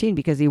with 13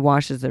 because he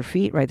washes their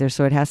feet right there.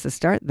 So it has to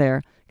start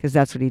there because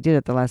that's what he did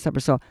at the Last Supper.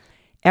 So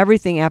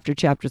everything after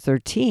chapter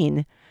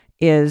 13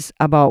 is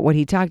about what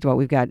he talked about.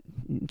 We've got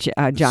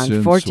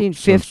John 14,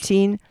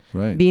 15.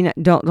 Right.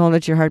 Don't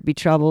let your heart be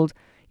troubled,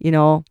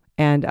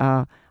 and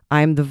I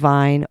am the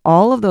vine.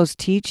 All of those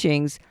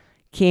teachings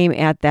came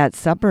at that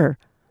supper.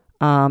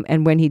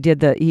 And when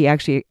he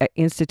actually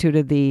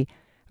instituted the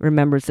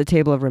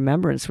table of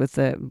remembrance with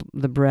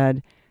the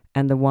bread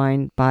and the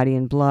wine, body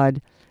and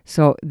blood.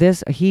 So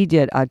he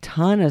did a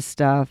ton of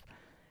stuff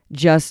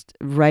just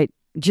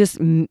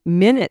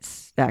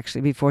minutes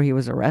actually before he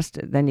was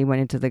arrested. Then he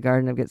went into the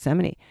Garden of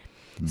Gethsemane.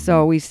 Mm-hmm.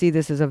 So we see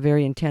this as a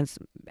very intense,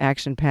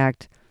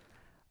 action-packed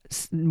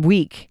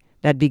week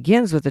that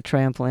begins with the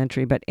triumphal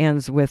entry but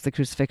ends with the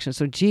crucifixion.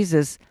 So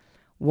Jesus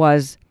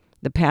was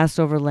the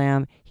Passover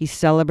lamb. He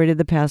celebrated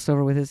the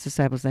Passover with his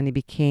disciples, then he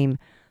became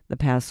the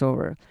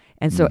Passover.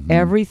 And so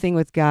everything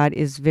with God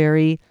is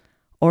very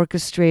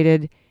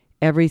orchestrated.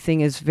 Everything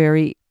is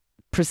very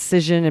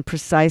precision and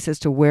precise as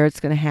to where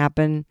it's going to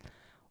happen.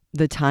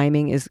 The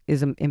timing is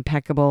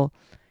impeccable.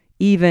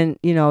 Even,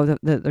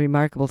 the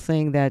remarkable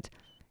thing that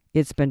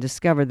it's been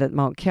discovered that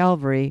Mount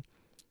Calvary,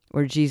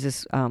 where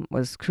Jesus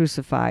was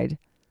crucified,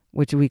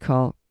 which we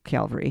call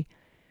Calvary,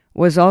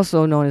 was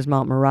also known as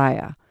Mount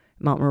Moriah.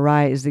 Mount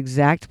Moriah is the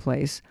exact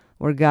place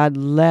where God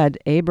led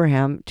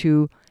Abraham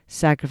to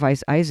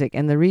sacrifice Isaac.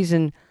 And the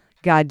reason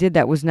God did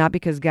that was not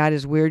because God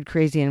is weird,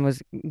 crazy, and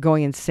was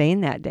going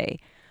insane that day,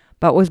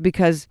 but was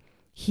because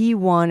he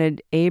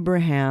wanted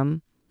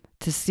Abraham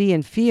to see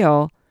and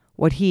feel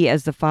what he,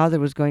 as the father,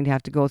 was going to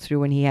have to go through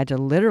when he had to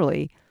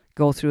literally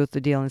go through with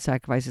the deal and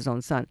sacrifice his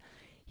own son.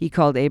 He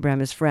called Abraham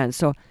his friend.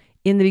 So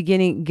in the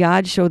beginning,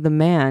 God showed the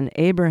man,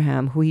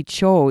 Abraham, who he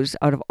chose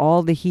out of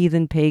all the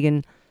heathen,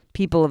 pagan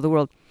people of the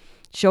world.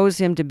 chose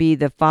him to be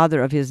the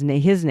father of his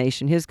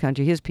nation, his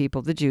country, his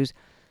people, the Jews,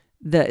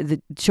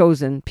 the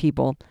chosen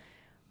people,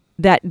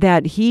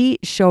 that he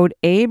showed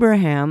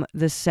Abraham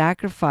the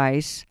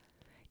sacrifice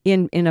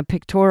in a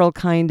pictorial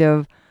kind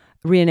of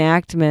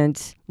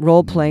reenactment,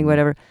 role-playing,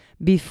 whatever,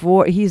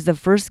 before. He's the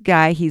first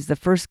guy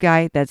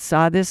that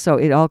saw this, so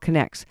it all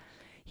connects.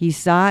 He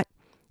saw it.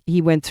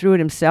 He went through it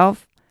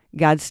himself.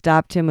 God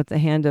stopped him with the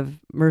hand of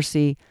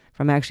mercy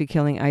from actually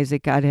killing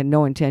Isaac. God had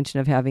no intention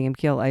of having him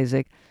kill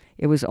Isaac.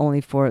 It was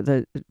only for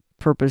the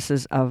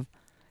purposes of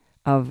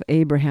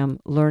Abraham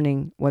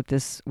learning what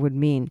this would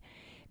mean.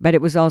 But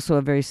it was also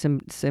a very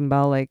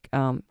symbolic.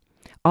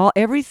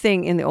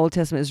 Everything in the Old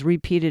Testament is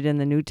repeated in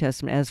the New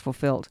Testament as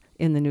fulfilled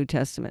in the New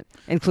Testament,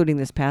 including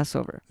this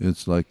Passover.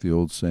 It's like the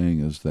old saying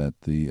is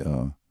that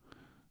the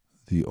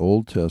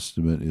Old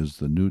Testament is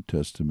the New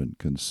Testament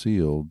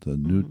concealed. The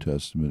New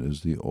Testament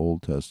is the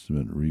Old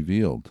Testament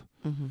revealed.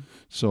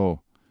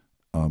 So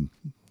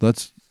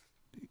let's,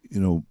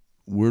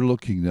 we're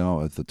looking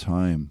now at the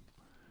time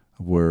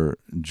where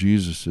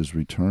Jesus is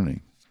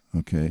returning.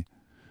 Okay,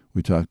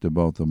 we talked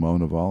about the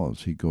Mount of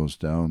Olives. He goes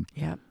down.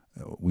 Yeah.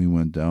 We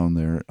went down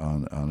there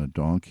on a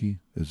donkey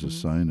as a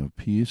sign of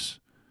peace.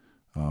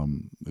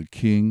 The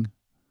king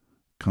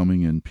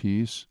coming in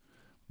peace.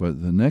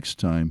 But the next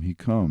time he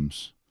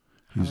comes,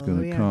 he's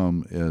going to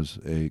come as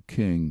a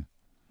king,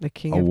 the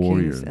king a of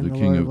warrior, kings, the and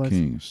king Lord of was.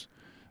 kings.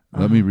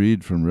 Let me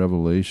read from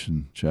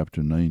Revelation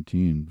chapter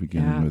 19,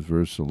 beginning with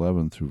verse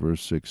 11 through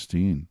verse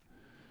 16.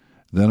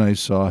 Then I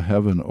saw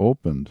heaven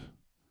opened,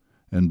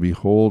 and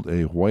behold,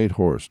 a white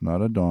horse,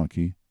 not a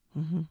donkey,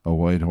 a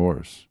white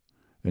horse.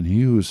 And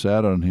he who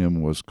sat on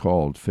him was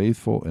called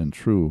Faithful and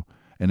True,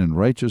 and in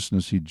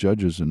righteousness he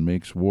judges and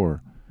makes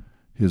war.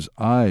 His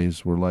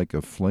eyes were like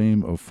a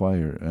flame of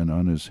fire, and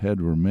on his head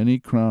were many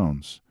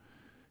crowns.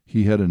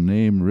 He had a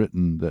name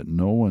written that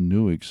no one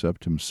knew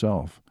except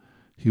himself.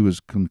 He was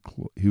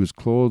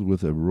clothed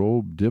with a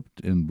robe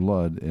dipped in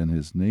blood, and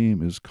his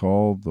name is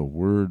called the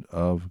Word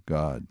of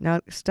God.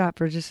 Now, stop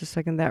for just a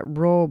second. That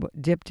robe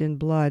dipped in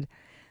blood,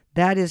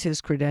 that is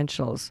his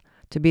credentials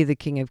to be the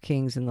King of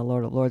Kings and the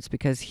Lord of Lords,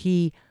 because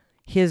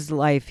his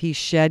life, he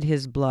shed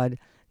his blood.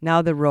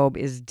 Now the robe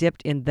is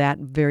dipped in that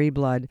very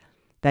blood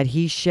that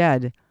he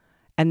shed,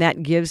 and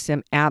that gives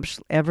him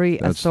every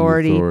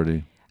authority. The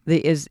authority.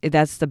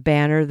 That's the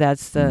banner.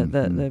 That's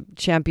the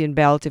champion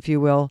belt, if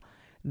you will.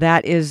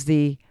 That is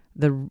the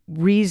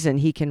reason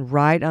he can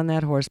ride on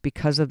that horse,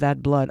 because of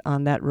that blood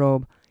on that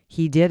robe.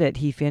 He did it.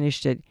 He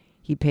finished it.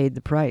 He paid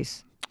the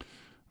price.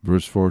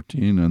 Verse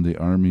 14, and the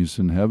armies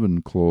in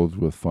heaven, clothed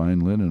with fine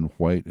linen,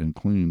 white and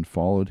clean,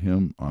 followed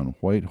him on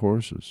white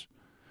horses.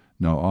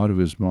 Now out of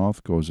his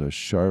mouth goes a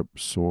sharp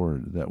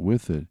sword, that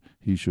with it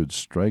he should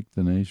strike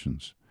the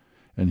nations.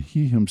 And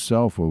he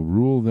himself will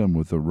rule them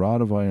with a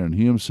rod of iron.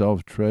 He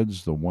himself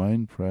treads the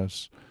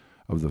winepress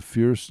of the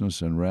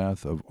fierceness and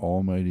wrath of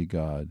Almighty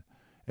God.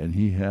 And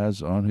he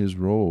has on his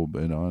robe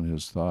and on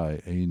his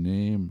thigh a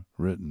name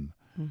written,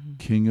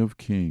 King of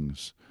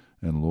Kings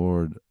and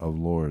Lord of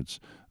Lords.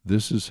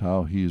 This is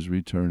how he is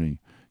returning.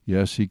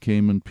 Yes, he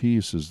came in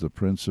peace as the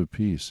Prince of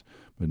Peace,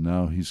 but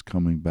now he's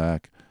coming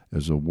back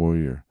as a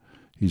warrior.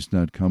 He's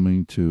not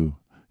coming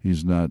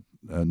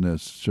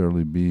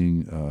necessarily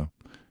being,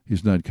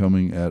 he's not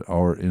coming at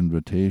our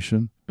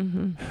invitation.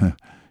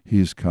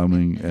 He's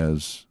coming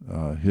as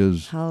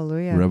his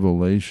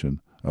revelation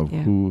of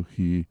who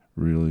he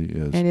really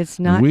is. And it's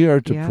not. And we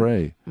are to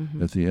pray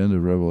at the end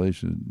of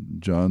Revelation.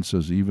 John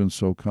says, even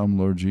so come,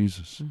 Lord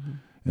Jesus.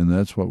 And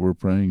that's what we're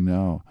praying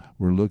now.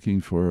 We're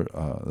looking for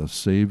a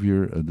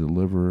Savior, a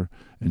deliverer,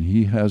 and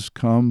he has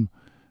come.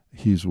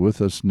 He's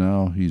with us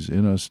now. He's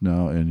in us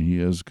now, and he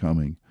is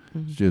coming.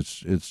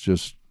 It's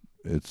just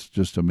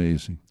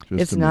amazing.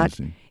 Just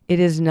amazing. It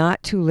is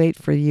not too late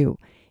for you.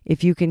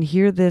 If you can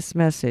hear this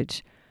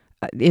message,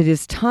 it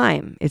is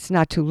time. It's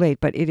not too late,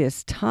 but it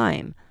is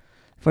time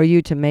for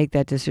you to make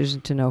that decision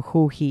to know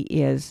who he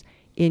is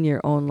in your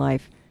own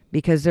life,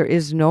 because there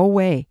is no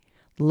way.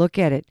 Look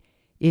at it.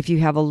 If you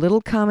have a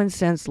little common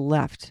sense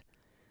left,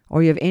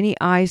 or you have any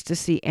eyes to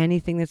see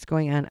anything that's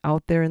going on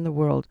out there in the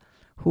world,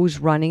 who's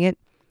running it,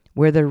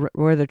 where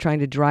they're trying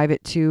to drive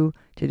it to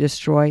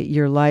destroy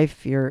your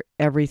life, your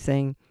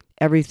everything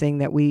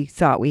that we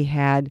thought we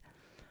had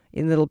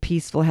in little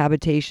peaceful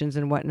habitations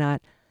and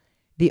whatnot,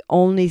 the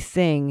only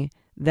thing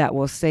that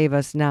will save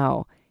us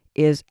now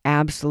is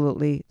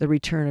absolutely the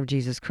return of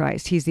Jesus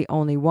Christ. He's the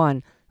only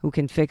one who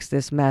can fix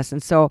this mess.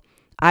 And so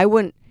I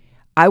wouldn't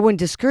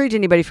discourage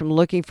anybody from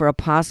looking for a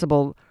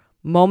possible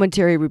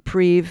momentary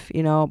reprieve,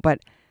 but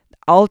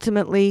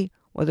ultimately,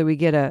 whether we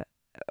get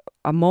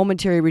a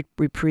momentary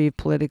reprieve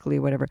politically,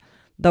 whatever,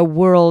 the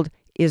world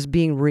is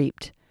being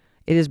reaped.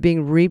 It is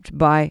being reaped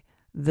by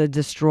the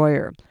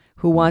destroyer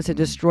who wants to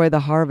destroy the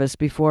harvest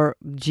before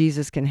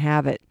Jesus can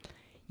have it.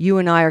 You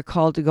and I are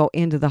called to go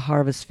into the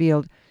harvest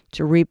field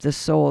to reap the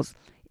souls,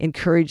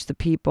 encourage the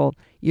people.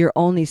 Your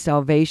only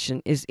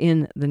salvation is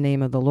in the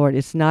name of the Lord.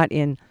 It's not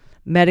in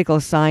medical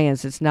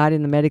science. It's not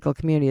in the medical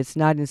community. It's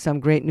not in some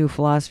great new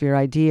philosophy or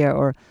idea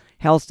or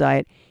health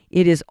diet.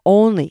 It is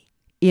only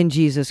in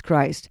Jesus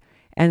Christ.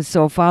 And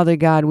so, Father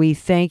God, we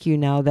thank you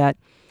now that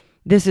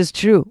this is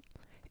true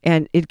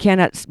and it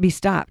cannot be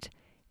stopped.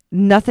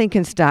 Nothing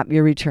can stop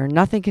your return.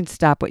 Nothing can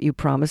stop what you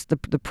promised,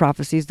 the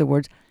prophecies, the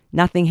words.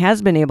 Nothing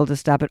has been able to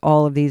stop it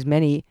all of these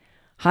many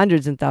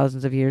hundreds and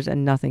thousands of years,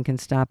 and nothing can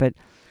stop it.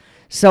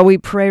 So we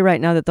pray right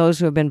now that those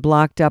who have been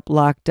locked up,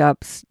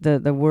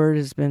 the word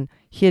has been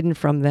hidden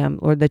from them,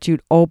 Lord, that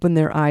you'd open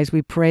their eyes.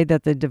 We pray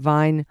that the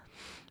divine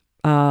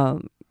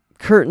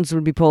curtains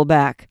would be pulled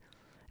back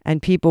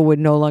and people would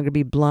no longer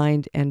be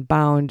blind and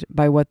bound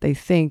by what they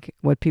think,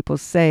 what people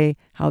say,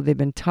 how they've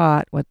been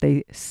taught, what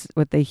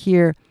they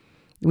hear.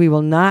 We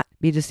will not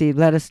be deceived.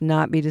 Let us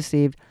not be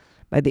deceived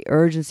by the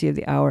urgency of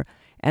the hour.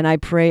 And I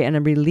pray and I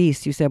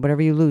release, you said,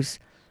 whatever you loose,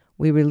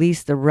 we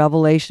release the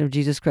revelation of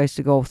Jesus Christ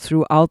to go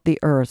throughout the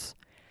earth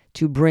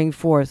to bring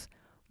forth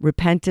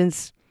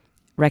repentance,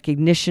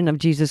 recognition of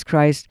Jesus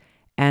Christ,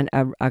 and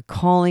a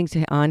calling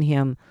on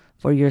him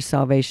for your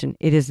salvation.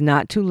 It is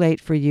not too late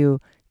for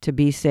you to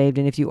be saved.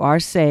 And if you are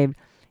saved,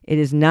 it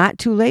is not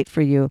too late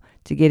for you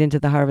to get into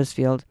the harvest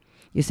field.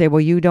 You say,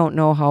 well, you don't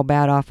know how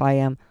bad off I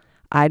am.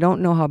 I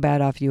don't know how bad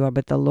off you are,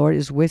 but the Lord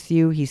is with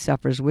you. He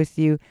suffers with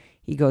you.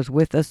 He goes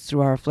with us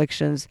through our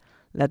afflictions.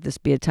 Let this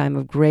be a time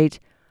of great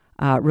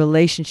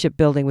relationship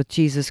building with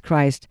Jesus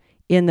Christ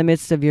in the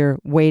midst of your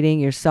waiting,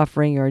 your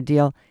suffering, your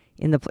ordeal,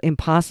 in the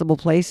impossible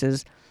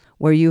places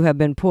where you have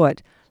been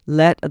put.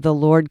 Let the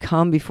Lord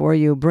come before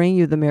you, bring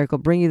you the miracle,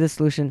 bring you the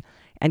solution,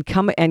 and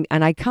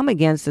I come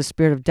against the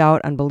spirit of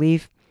doubt,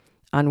 unbelief,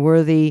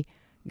 unworthy,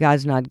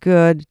 God's not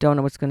good, don't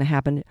know what's going to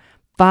happen.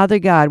 Father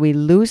God, we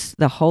loose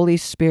the Holy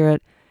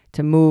Spirit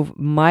to move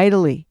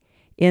mightily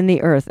in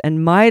the earth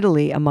and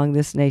mightily among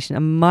this nation,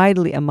 and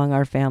mightily among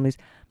our families,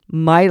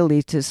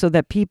 mightily so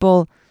that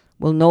people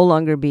will no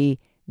longer be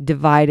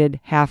divided,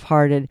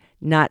 half-hearted,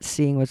 not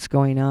seeing what's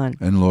going on.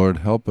 And Lord,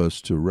 help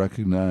us to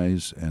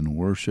recognize and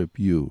worship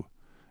you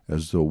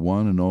as the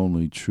one and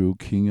only true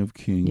King of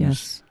Kings,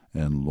 yes,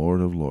 and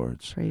Lord of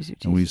Lords. Praise you,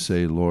 Jesus. And we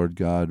say, Lord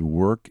God,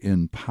 work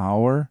in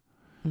power,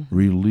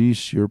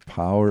 release your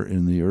power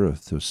in the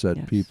earth to set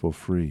yes, people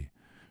free,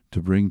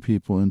 to bring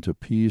people into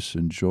peace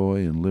and joy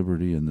and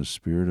liberty in the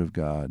Spirit of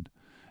God.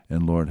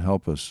 And Lord,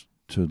 help us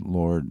to,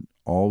 Lord,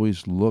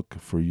 always look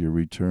for your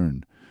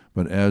return.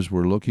 But as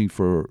we're looking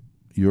for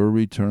your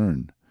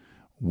return,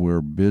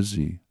 we're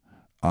busy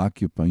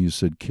occupying. You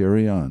said,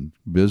 carry on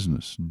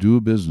business,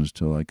 do business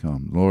till I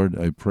come. Lord,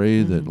 I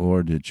pray that,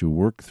 Lord, that you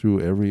work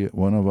through every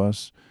one of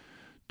us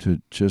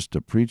to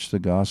preach the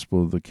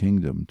gospel of the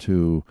kingdom,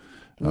 to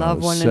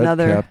love one set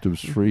another,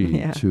 captives free,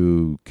 yeah,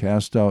 to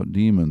cast out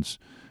demons,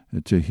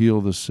 to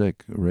heal the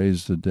sick,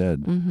 raise the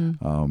dead.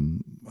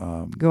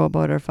 go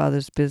about our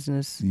Father's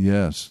business.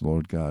 Yes,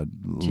 Lord God.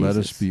 Jesus. Let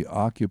us be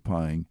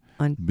occupying,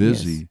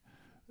 busy, yes,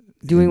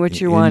 doing what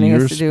you're in wanting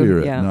your us to do.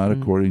 spirit, Yeah. not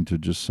according to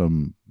just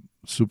some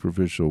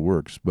superficial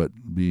works,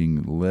 but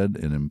being led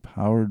and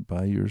empowered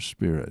by your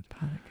Spirit,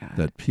 Father God,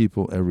 that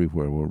people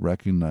everywhere will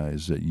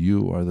recognize that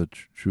you are the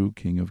true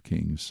King of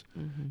Kings.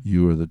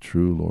 You are the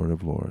true Lord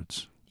of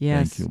Lords.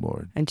 yes. Thank you,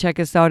 Lord. And check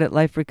us out at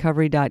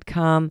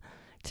liferecovery.com.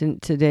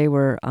 Today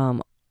we're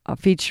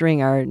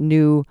featuring our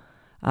new,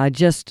 I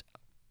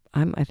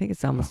think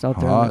it's almost out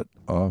there. Hot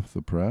off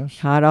the press.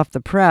 Hot off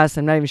the press.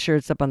 I'm not even sure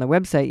it's up on the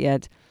website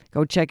yet.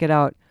 Go check it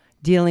out.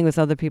 Dealing with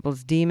other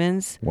people's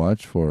demons.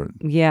 Watch for it.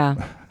 Yeah.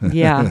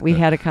 We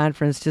had a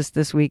conference just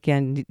this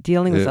weekend,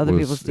 dealing with other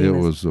people's demons.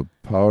 It was a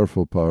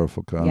powerful,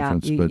 powerful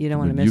conference. Yeah, but you don't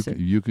want to miss it.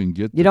 You can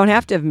get. You don't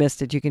have to have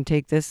missed it. You can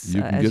take this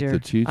You can as get your the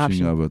teaching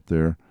option. of it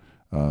there.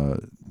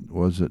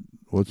 What's the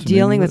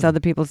Dealing name of with it? other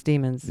people's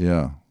demons.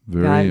 Yeah,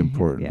 very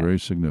important, yeah. very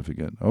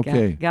significant.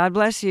 Okay. God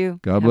bless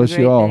you. God Have bless a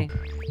great you all. day.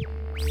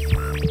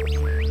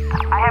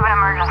 I have an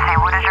emergency.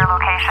 What is your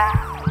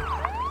location?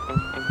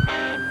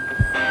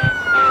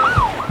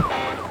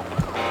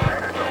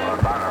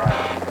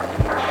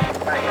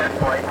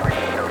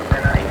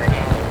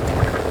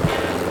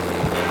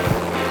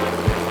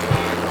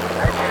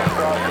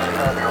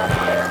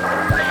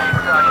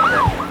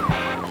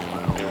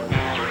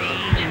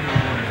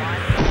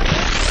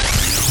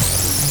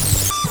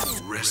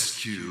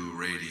 Rescue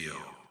Radio,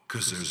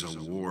 because there's a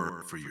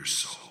war for your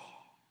soul.